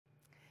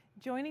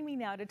Joining me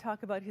now to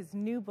talk about his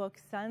new book,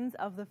 Sons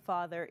of the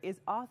Father,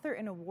 is author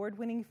and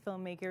award-winning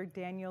filmmaker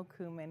Daniel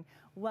Kooman.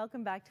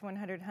 Welcome back to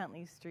 100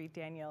 Huntley Street,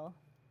 Daniel.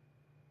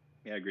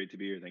 Yeah, great to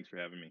be here. Thanks for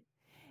having me.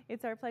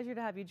 It's our pleasure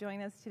to have you join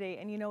us today.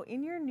 And you know,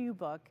 in your new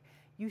book,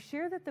 you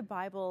share that the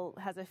Bible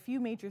has a few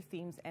major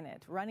themes in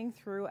it, running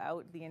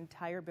throughout the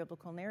entire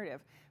biblical narrative,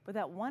 but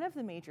that one of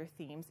the major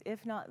themes,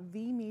 if not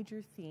the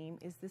major theme,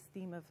 is this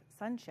theme of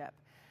sonship.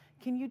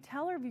 Can you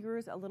tell our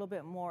viewers a little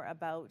bit more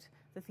about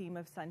the theme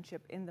of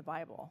sonship in the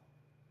Bible?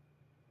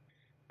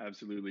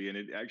 Absolutely. And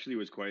it actually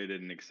was quite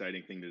an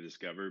exciting thing to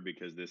discover,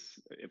 because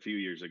a few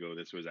years ago,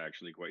 this was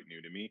actually quite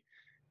new to me.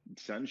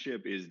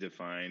 Sonship is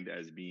defined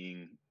as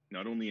being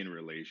not only in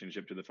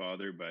relationship to the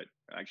Father, but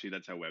actually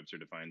that's how Webster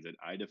defines it.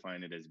 I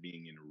define it as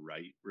being in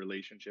right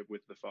relationship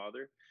with the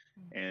Father.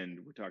 And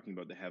we're talking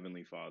about the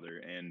Heavenly Father.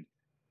 And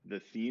the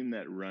theme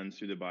that runs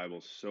through the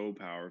Bible so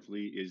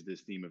powerfully is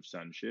this theme of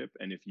sonship.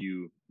 And if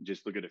you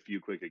just look at a few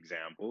quick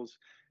examples,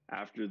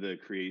 after the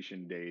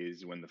creation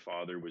days when the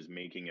Father was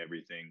making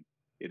everything,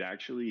 it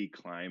actually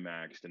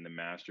climaxed, and the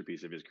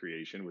masterpiece of his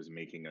creation was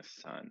making a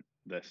son,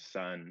 the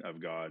son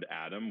of God,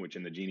 Adam, which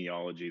in the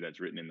genealogy that's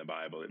written in the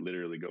Bible, it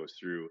literally goes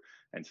through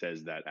and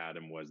says that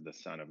Adam was the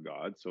son of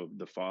God. So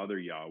the Father,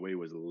 Yahweh,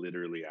 was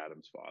literally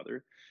Adam's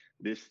father.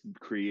 This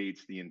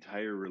creates the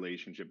entire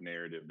relationship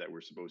narrative that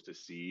we're supposed to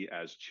see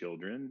as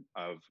children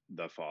of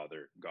the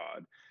Father,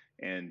 God.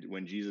 And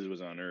when Jesus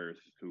was on earth,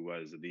 who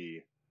was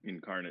the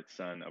incarnate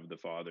son of the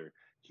Father,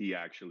 he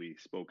actually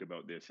spoke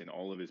about this in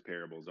all of his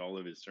parables, all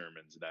of his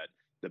sermons, that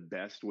the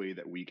best way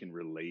that we can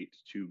relate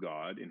to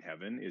God in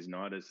heaven is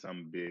not as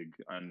some big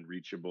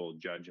unreachable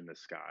judge in the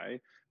sky,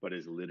 but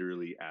as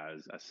literally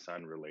as a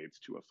son relates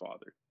to a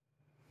father.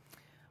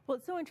 Well,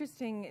 it's so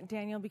interesting,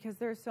 Daniel, because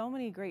there are so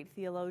many great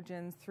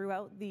theologians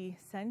throughout the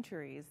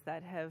centuries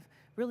that have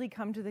really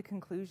come to the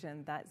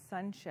conclusion that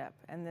sonship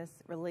and this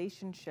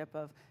relationship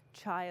of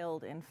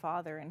child and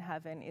father in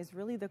heaven is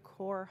really the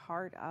core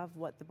heart of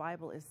what the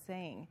Bible is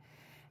saying.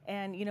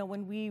 And, you know,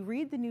 when we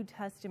read the New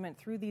Testament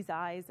through these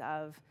eyes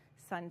of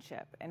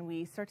sonship and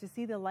we start to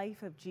see the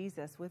life of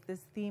Jesus with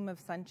this theme of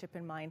sonship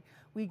in mind,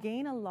 we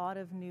gain a lot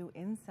of new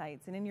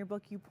insights. And in your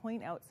book, you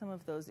point out some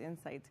of those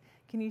insights.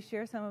 Can you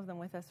share some of them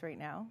with us right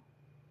now?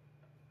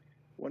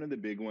 One of the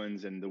big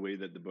ones, and the way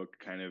that the book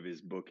kind of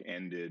is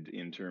book-ended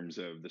in terms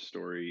of the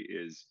story,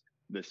 is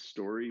the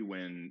story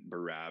when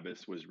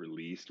Barabbas was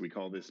released. We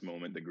call this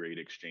moment the Great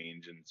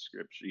Exchange in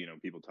Scripture. You know,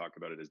 people talk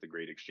about it as the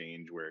Great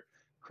Exchange, where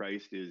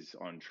Christ is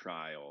on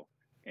trial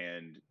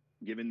and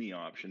given the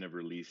option of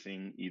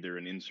releasing either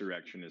an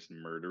insurrectionist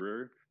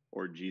murderer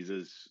or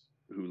Jesus,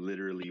 who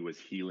literally was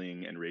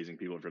healing and raising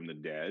people from the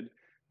dead.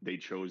 They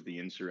chose the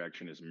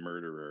insurrectionist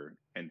murderer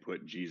and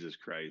put Jesus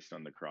Christ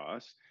on the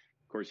cross.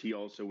 Of course, he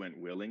also went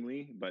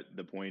willingly, but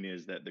the point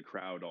is that the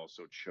crowd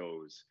also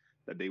chose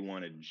that they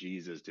wanted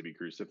Jesus to be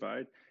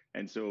crucified.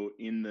 And so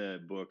in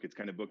the book, it's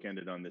kind of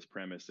bookended on this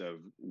premise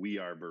of we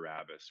are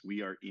Barabbas.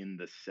 We are in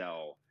the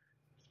cell,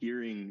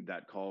 hearing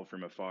that call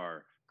from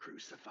afar,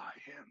 crucify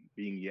him,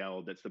 being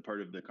yelled. That's the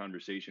part of the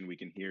conversation we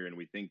can hear, and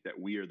we think that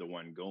we are the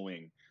one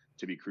going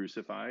to be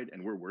crucified,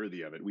 and we're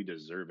worthy of it. We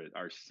deserve it.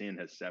 Our sin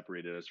has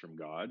separated us from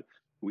God.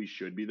 We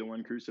should be the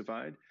one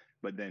crucified.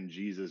 But then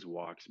Jesus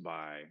walks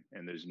by,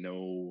 and there's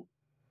no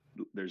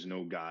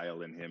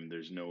guile in him.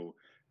 There's no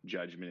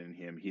judgment in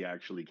him. He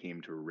actually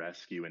came to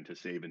rescue and to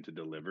save and to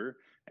deliver.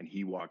 And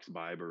he walks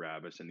by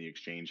Barabbas, and the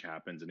exchange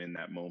happens. And in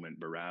that moment,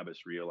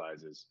 Barabbas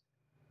realizes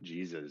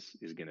Jesus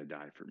is going to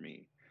die for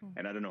me.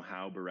 And I don't know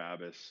how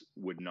Barabbas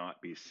would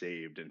not be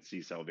saved and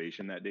see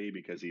salvation that day,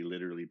 because he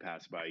literally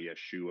passed by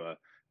Yeshua,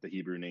 the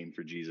Hebrew name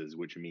for Jesus,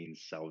 which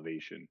means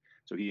salvation.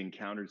 So he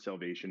encountered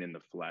salvation in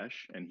the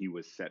flesh, and he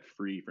was set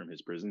free from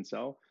his prison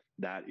cell.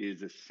 That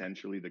is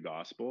essentially the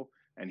gospel.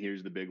 And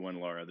here's the big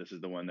one, Laura. This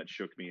is the one that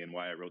shook me, and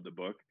why I wrote the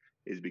book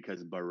is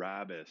because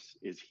Barabbas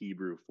is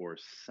Hebrew for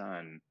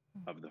son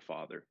of the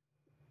Father.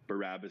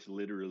 Barabbas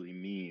literally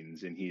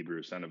means in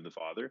Hebrew, son of the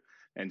Father.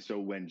 And so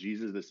when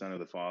Jesus, the son of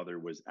the Father,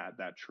 was at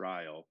that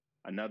trial,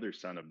 another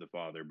son of the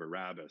Father,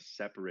 Barabbas,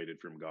 separated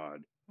from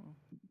God,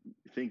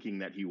 thinking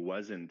that he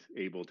wasn't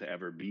able to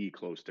ever be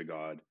close to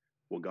God.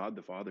 Well, God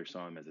the Father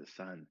saw him as a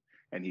son,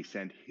 and he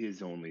sent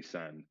his only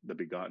son, the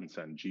begotten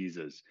son,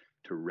 Jesus,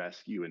 to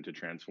rescue and to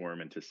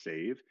transform and to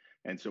save.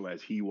 And so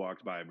as he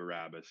walked by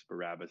Barabbas,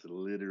 Barabbas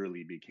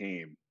literally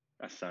became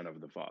a son of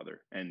the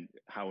Father. And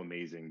how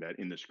amazing that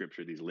in the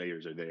scripture, these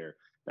layers are there,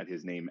 that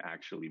his name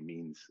actually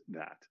means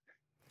that.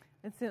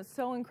 It's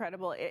so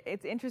incredible.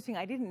 It's interesting.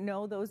 I didn't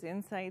know those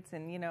insights,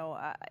 and, you know,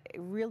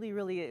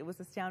 really, it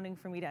was astounding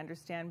for me to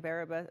understand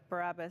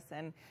Barabbas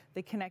and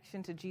the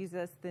connection to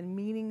Jesus, the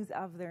meanings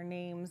of their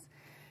names.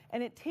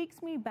 And it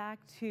takes me back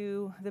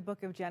to the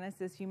book of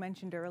Genesis you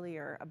mentioned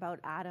earlier about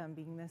Adam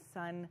being the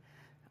son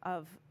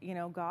of, you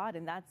know, God,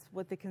 and that's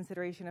what the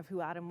consideration of who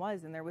Adam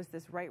was, and there was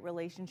this right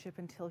relationship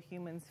until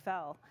humans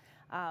fell.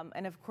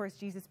 And of course,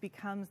 Jesus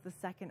becomes the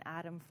second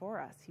Adam for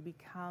us. He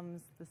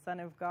becomes the Son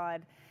of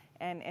God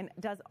and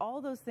does all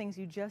those things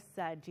you just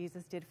said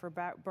Jesus did for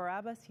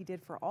Barabbas, he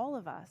did for all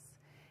of us.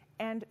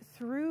 And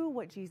through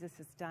what Jesus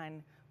has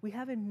done, we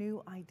have a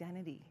new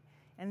identity.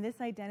 And this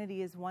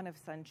identity is one of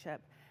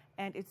sonship.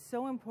 And it's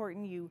so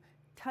important, you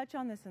touch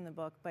on this in the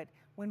book, but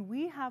when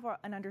we have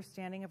an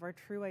understanding of our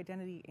true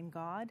identity in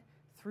God,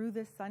 through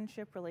this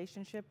sonship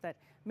relationship that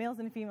males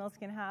and females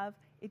can have,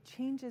 it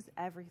changes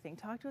everything.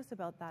 Talk to us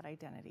about that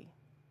identity.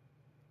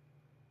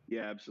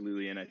 Yeah,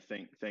 absolutely. And I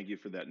thank you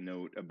for that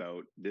note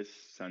about this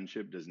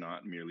sonship does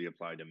not merely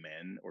apply to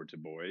men or to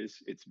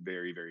boys. It's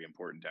very, very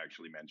important to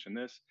actually mention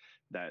this,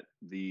 that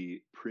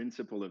the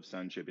principle of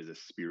sonship is a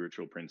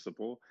spiritual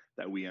principle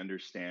that we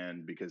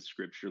understand because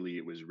scripturally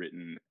it was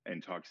written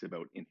and talks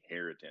about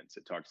inheritance.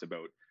 It talks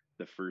about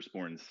the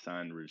firstborn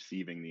son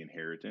receiving the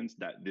inheritance,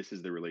 that this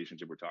is the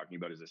relationship we're talking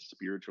about, is a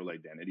spiritual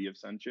identity of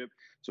sonship.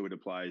 So it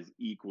applies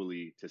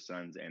equally to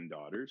sons and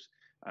daughters.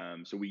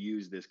 So we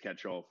use this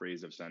catch-all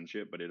phrase of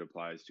sonship, but it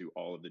applies to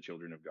all of the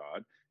children of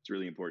God. It's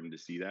really important to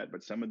see that.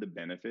 But some of the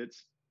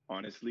benefits,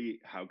 honestly,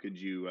 how could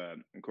you,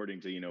 according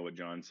to, what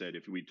John said,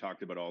 if we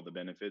talked about all the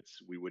benefits,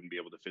 we wouldn't be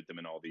able to fit them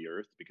in all the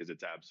earth, because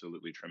it's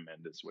absolutely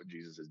tremendous what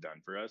Jesus has done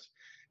for us.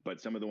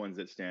 But some of the ones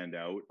that stand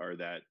out are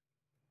that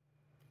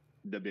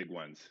the big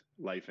ones,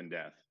 life and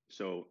death.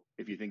 So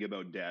if you think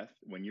about death,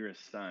 when you're a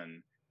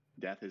son,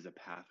 death is a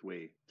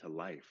pathway to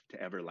life, to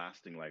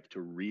everlasting life,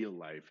 to real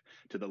life,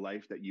 to the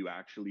life that you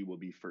actually will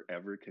be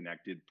forever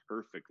connected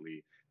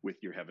perfectly with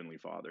your heavenly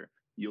Father.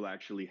 You'll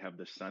actually have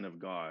the Son of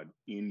God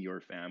in your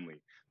family.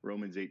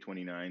 Romans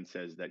 8:29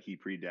 says that he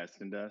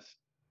predestined us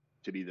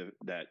to be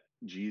that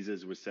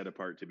Jesus was set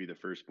apart to be the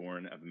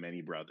firstborn of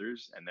many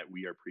brothers, and that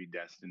we are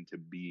predestined to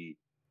be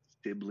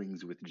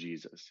siblings with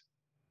Jesus.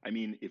 I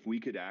mean, if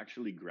we could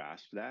actually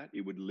grasp that,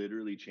 it would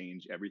literally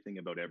change everything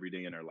about every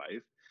day in our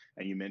life.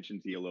 And you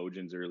mentioned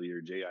theologians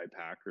earlier. J.I.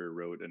 Packer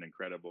wrote an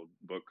incredible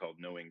book called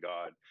Knowing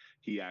God.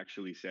 He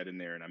actually said in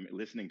there, and I'm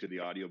listening to the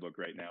audiobook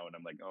right now, and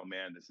I'm like, oh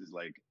man, this is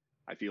like,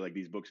 I feel like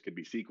these books could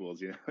be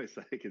sequels. It's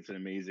like, it's an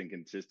amazing,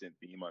 consistent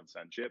theme on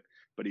sonship.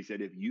 But he said,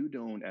 if you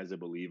don't, as a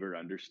believer,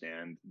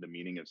 understand the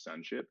meaning of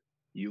sonship,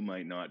 you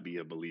might not be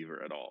a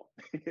believer at all.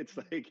 It's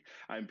like,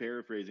 I'm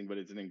paraphrasing, but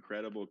it's an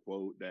incredible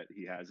quote that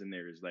he has in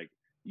there, is like,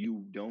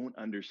 you don't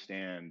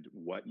understand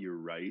what your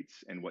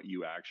rights and what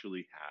you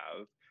actually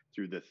have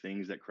through the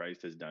things that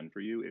Christ has done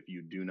for you if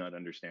you do not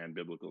understand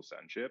biblical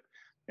sonship.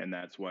 And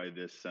that's why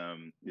this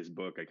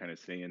book, I kind of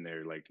say in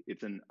there, like,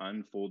 it's an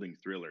unfolding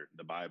thriller,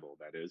 the Bible,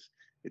 that is.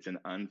 It's an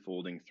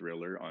unfolding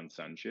thriller on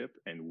sonship,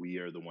 and we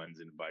are the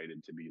ones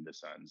invited to be the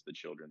sons, the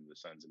children, the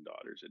sons and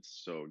daughters.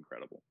 It's so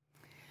incredible.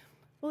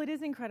 Well, it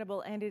is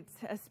incredible, and it's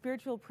a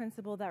spiritual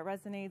principle that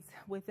resonates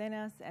within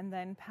us and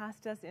then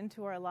passed us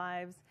into our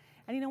lives.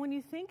 And when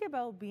you think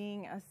about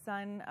being a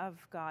son of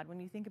God, when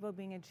you think about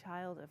being a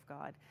child of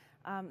God,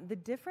 the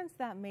difference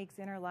that makes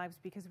in our lives,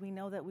 because we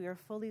know that we are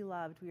fully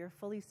loved, we are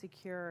fully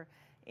secure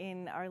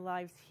in our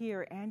lives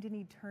here and in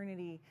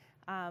eternity.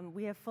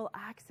 We have full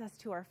access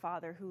to our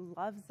Father who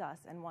loves us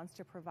and wants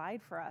to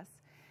provide for us.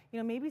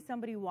 Maybe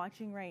somebody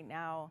watching right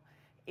now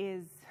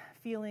is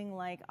feeling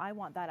like, I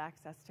want that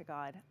access to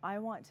God. I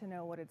want to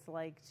know what it's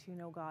like to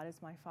know God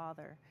as my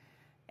Father.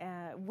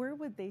 Where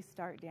would they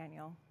start,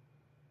 Daniel?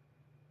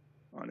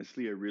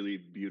 Honestly, a really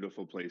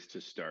beautiful place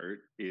to start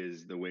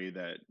is the way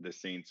that the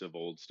saints of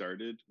old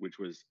started, which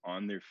was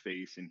on their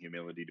face in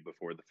humility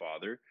before the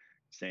Father,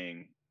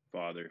 saying,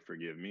 Father,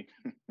 forgive me.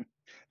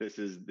 This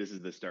is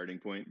the starting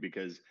point,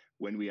 because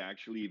when we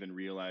actually even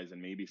realize,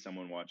 and maybe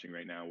someone watching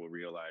right now will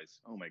realize,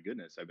 oh my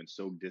goodness, I've been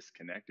so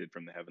disconnected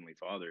from the Heavenly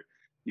Father.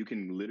 You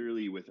can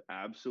literally, with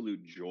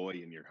absolute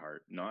joy in your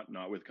heart,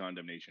 not with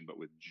condemnation, but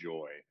with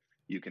joy,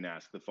 you can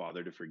ask the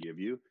Father to forgive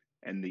you.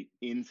 And the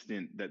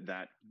instant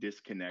that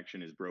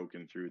disconnection is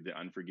broken through the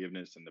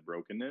unforgiveness and the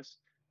brokenness,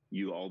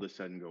 you all of a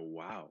sudden go,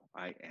 wow,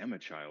 I am a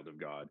child of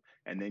God.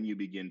 And then you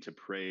begin to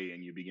pray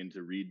and you begin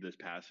to read the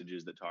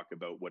passages that talk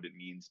about what it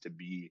means to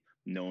be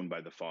known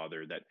by the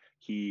Father, that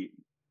he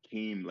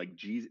came, like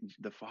Jesus,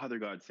 the Father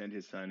God sent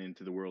his Son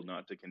into the world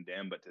not to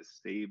condemn, but to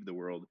save the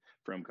world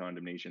from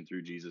condemnation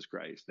through Jesus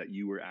Christ, that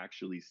you were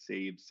actually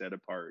saved, set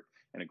apart,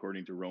 and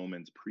according to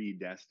Romans,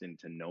 predestined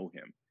to know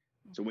him.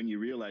 So when you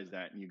realize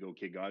that and you go,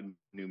 okay, God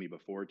knew me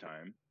before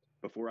time,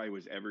 before I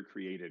was ever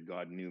created,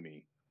 God knew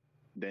me,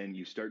 then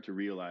you start to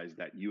realize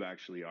that you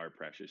actually are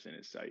precious in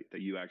his sight,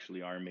 that you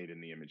actually are made in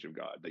the image of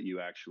God, that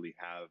you actually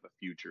have a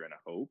future and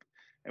a hope.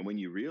 And when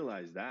you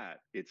realize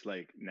that, it's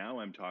like, now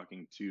I'm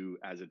talking to,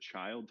 as a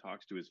child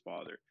talks to his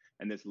father.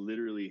 And this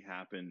literally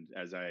happened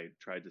as I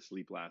tried to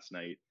sleep last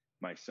night.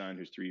 My son,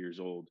 who's 3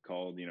 years old,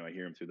 called, I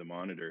hear him through the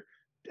monitor,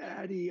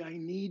 Daddy, I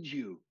need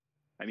you.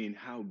 I mean,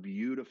 how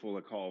beautiful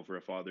a call for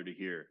a father to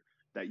hear,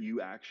 that you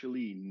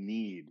actually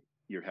need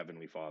your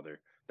heavenly Father.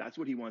 That's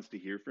what he wants to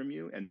hear from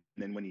you. And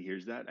then when he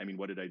hears that, I mean,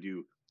 what did I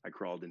do? I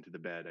crawled into the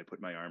bed. I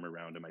put my arm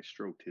around him. I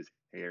stroked his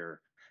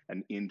hair,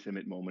 an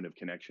intimate moment of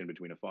connection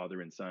between a father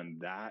and son.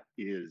 That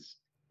is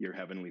your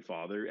heavenly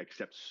Father,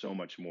 except so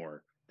much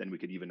more than we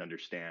could even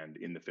understand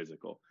in the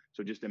physical.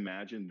 So just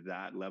imagine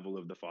that level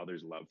of the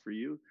Father's love for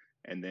you.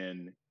 And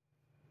then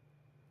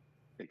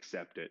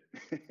accept it.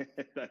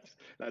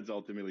 That's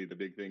ultimately the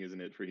big thing,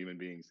 isn't it, for human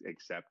beings?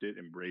 Accept it,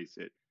 embrace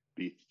it,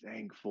 be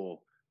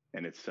thankful,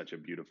 and it's such a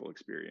beautiful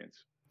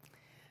experience.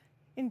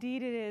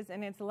 Indeed it is,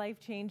 and it's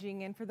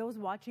life-changing. And for those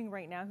watching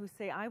right now who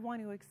say, I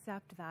want to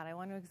accept that, I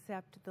want to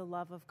accept the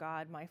love of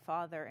God, my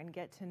Father, and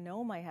get to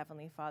know my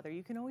Heavenly Father,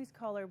 you can always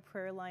call our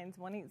prayer lines,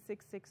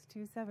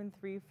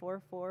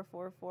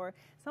 1-866-273-4444.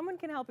 Someone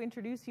can help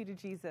introduce you to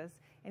Jesus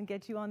and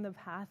get you on the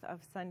path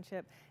of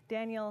sonship.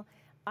 Daniel,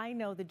 I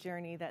know the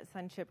journey that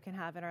sonship can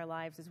have in our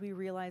lives as we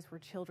realize we're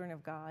children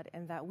of God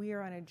and that we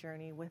are on a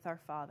journey with our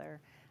Father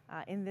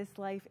in this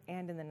life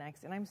and in the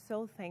next. And I'm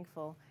so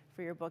thankful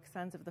for your book,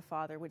 Sons of the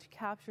Father, which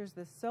captures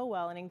this so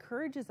well and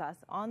encourages us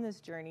on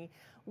this journey.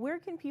 Where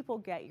can people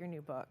get your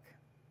new book?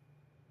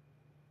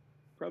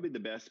 Probably the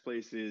best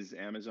place is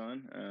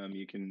Amazon.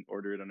 You can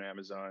order it on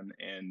Amazon,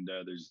 and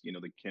there's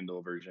the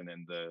Kindle version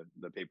and the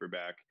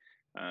paperback.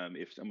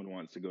 If someone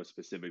wants to go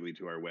specifically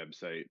to our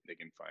website, they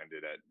can find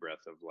it at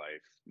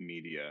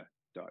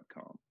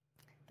breathoflifemedia.com.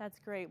 That's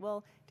great.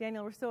 Well,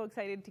 Daniel, we're so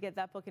excited to get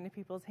that book into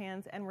people's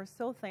hands, and we're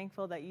so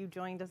thankful that you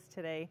joined us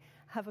today.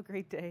 Have a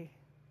great day.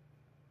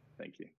 Thank you.